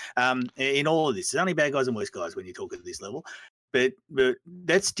 Yep. In all of this, there's only bad guys and worse guys when you talk at this level. But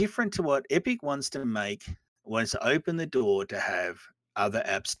that's different to what Epic wants to open the door to have other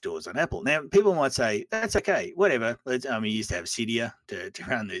app stores on Apple. Now, people might say, that's okay, whatever. We used to have Cydia to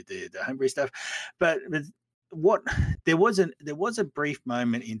run the homebrew stuff. But there was a brief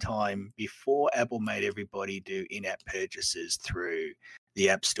moment in time before Apple made everybody do in-app purchases through the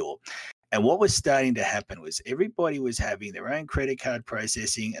App Store. And what was starting to happen was everybody was having their own credit card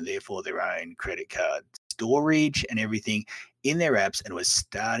processing and therefore their own credit card storage and everything in their apps, and was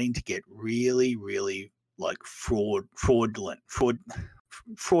starting to get really, really like fraud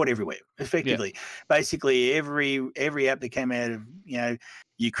everywhere. Effectively, basically every app that came out of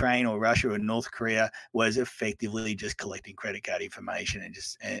Ukraine or Russia or North Korea was effectively just collecting credit card information,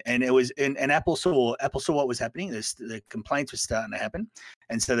 and it was and Apple saw what was happening. The complaints were starting to happen,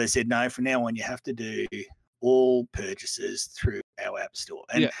 and so they said, no, from now on you have to do all purchases through our app store.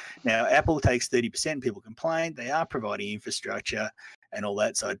 And now Apple takes 30%. People complain. They are providing infrastructure and all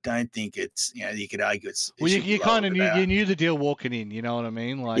that, so I don't think it's, you could argue it's. Well, you kind of knew the deal walking in. You know what I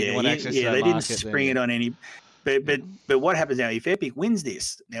mean? Like, you want access to that they market, didn't spring it on any. But what happens now if Epic wins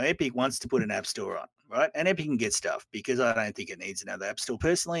this? Now Epic wants to put an app store on, right? And Epic can get stuff because I don't think it needs another app store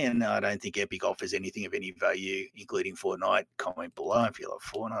personally, and I don't think Epic offers anything of any value, including Fortnite. Comment below if you love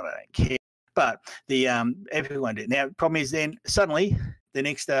Fortnite. I don't care. But the Epic one did. Now, problem is then suddenly the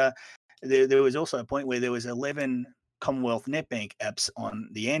next there was also a point where there was 11 Commonwealth NetBank apps on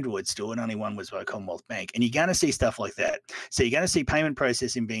the Android store, and only one was by Commonwealth Bank. And you're going to see stuff like that. So you're going to see payment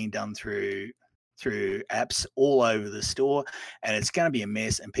processing being done through apps all over the store, and it's going to be a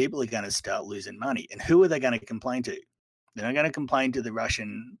mess, and people are going to start losing money. And who are they going to complain to? They're not going to complain to the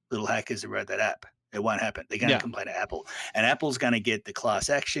Russian little hackers who wrote that app. It won't happen. They're going to complain to Apple, and Apple's going to get the class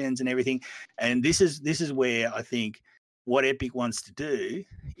actions and everything. And this is where I think what Epic wants to do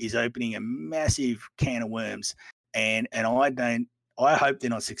is opening a massive can of worms. And I hope they're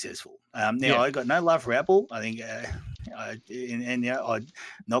not successful. I got no love for Apple. I think, I'm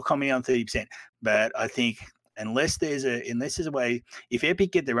not commenting on 30%, but I think unless there's a way, if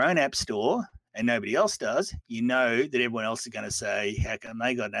Epic get their own app store and nobody else does, you know that everyone else is going to say, how come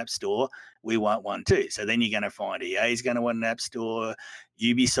they got an app store? We want one too. So then you're going to find EA is going to want an app store,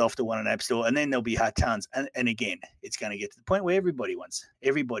 Ubisoft will want an app store, and then there'll be tons. And again, it's going to get to the point where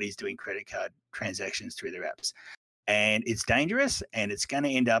everybody's doing credit card transactions through their apps. And it's dangerous, and it's going to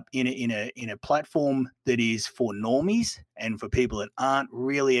end up in a platform that is for normies and for people that aren't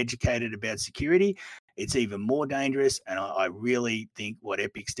really educated about security. It's even more dangerous, and I really think what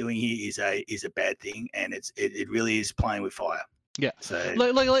Epic's doing here is a bad thing, and it really is playing with fire. Yeah. So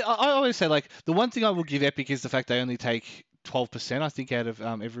like I always say, like, the one thing I will give Epic is the fact they only take 12%, I think, out of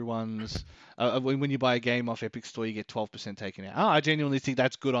everyone's. When you buy a game off Epic Store, you get 12% taken out. I genuinely think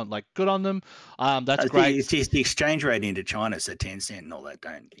that's good on them. That's great. It's just the exchange rate into China, so Tencent and all that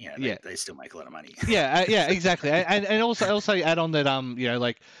don't. They still make a lot of money. Yeah, exactly. And also add on that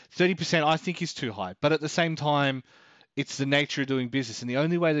like 30% I think is too high, but at the same time, it's the nature of doing business, and the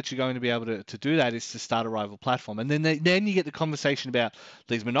only way that you're going to be able to do that is to start a rival platform. And then you get the conversation about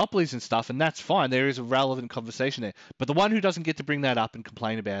these monopolies and stuff, and that's fine. There is a relevant conversation there. But the one who doesn't get to bring that up and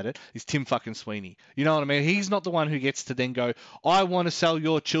complain about it is Tim fucking Sweeney. You know what I mean? He's not the one who gets to then go, I want to sell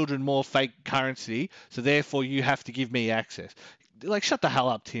your children more fake currency, so therefore you have to give me access. Like, shut the hell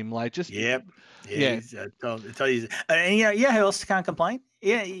up, Tim. Like, just... Yep. Yeah. I tell you. And who else can't complain?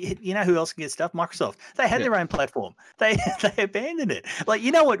 Yeah, you know who else can get stuff? Microsoft. They had their own platform. They abandoned it. Like,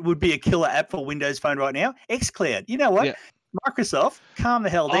 you know what would be a killer app for Windows Phone right now? xCloud. You know what? Yeah. Microsoft, calm the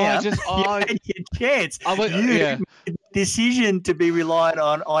hell down. You had your chance. Decision to be reliant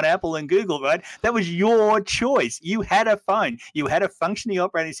on Apple and Google, right? That was your choice. You had a phone. You had a functioning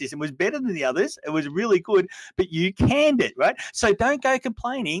operating system. It was better than the others. It was really good, but you canned it, right? So don't go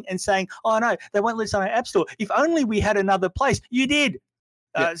complaining and saying, oh, no, they won't let us on our App Store. If only we had another place. You did.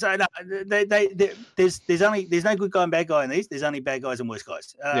 So no, there's no good guy and bad guy in these. There's only bad guys and worse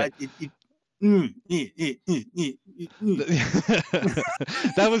guys. That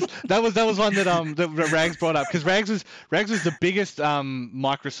was one that Rags brought up, because Rags was the biggest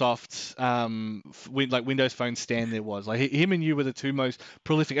Microsoft Windows Phone stan there was. Like, him and you were the two most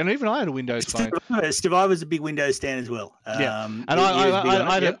prolific, and even I had a Windows phone. Survivor was a big Windows stan as well. And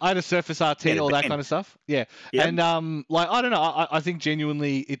I had a Surface RT, all that kind of stuff. Yeah, and I don't know. I think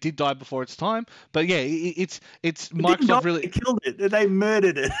genuinely it did die before its time, but yeah, it's Microsoft really killed it. They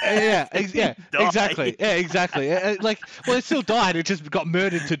murdered it. Yeah, exactly. Yeah, exactly. It still died. It just got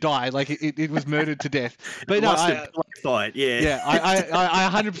murdered to die. Like, it was murdered to death. But no, fight. Yeah.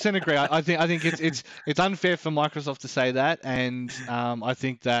 I 100% agree. I think it's unfair for Microsoft to say that, and I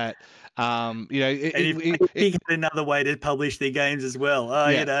think that Epic had another way to publish their games as well.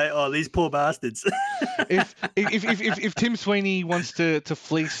 These poor bastards. if Tim Sweeney wants to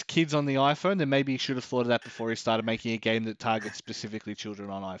fleece kids on the iPhone, then maybe he should have thought of that before he started making a game that targets specifically children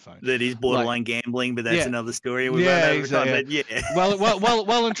on iPhone. That is borderline gambling, but that's another story. Exactly.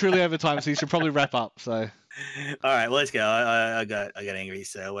 Well and truly over time, so you should probably wrap up. So. All right, well, let's go. I got angry.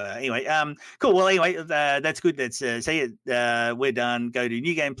 So anyway, cool. Well, anyway, that's good. That's we're done. Go to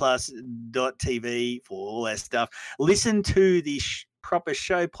newgameplus.tv for all that stuff. Listen to the proper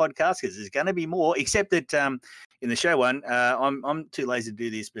show podcast, because there's going to be more. Except that in the show one, I'm too lazy to do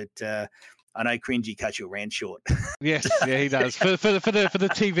this, but I know Cringy cuts your rant short. Yes, yeah, he does. For the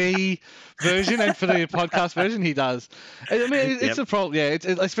TV version and for the podcast version, he does. I mean, it's a problem. Yeah, it's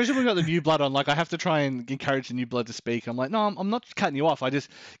especially when we got the new blood on. Like, I have to try and encourage the new blood to speak. I'm like, no, I'm not cutting you off. I just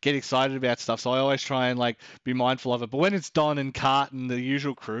get excited about stuff, so I always try and be mindful of it. But when it's Don and Cart and the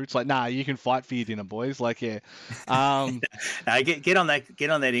usual crew, it's like, nah, you can fight for your dinner, boys. Like, yeah. Get on that.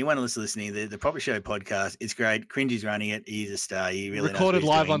 Anyone who's listening, the Proper Show podcast, it's great. Cringy's running it. He's a star. He really recorded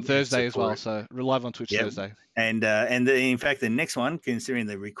live on Thursday as well. So we're live on Twitch Thursday. And in fact, the next one, considering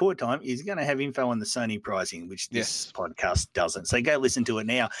the record time, is going to have info on the Sony pricing, which this podcast doesn't. So go listen to it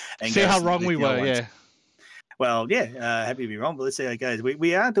now and see how wrong we were. Yeah. Well, happy to be wrong, but let's see how it goes.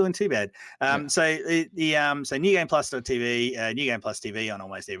 We aren't doing too bad. So newgameplus.tv, New Game Plus TV on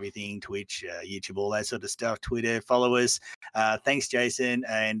almost everything, Twitch, YouTube, all that sort of stuff, Twitter, follow us. Thanks, Jason,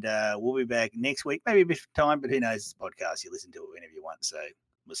 and we'll be back next week, maybe a bit of time, but who knows, this podcast, you listen to it whenever you want. So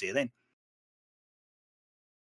we'll see you then.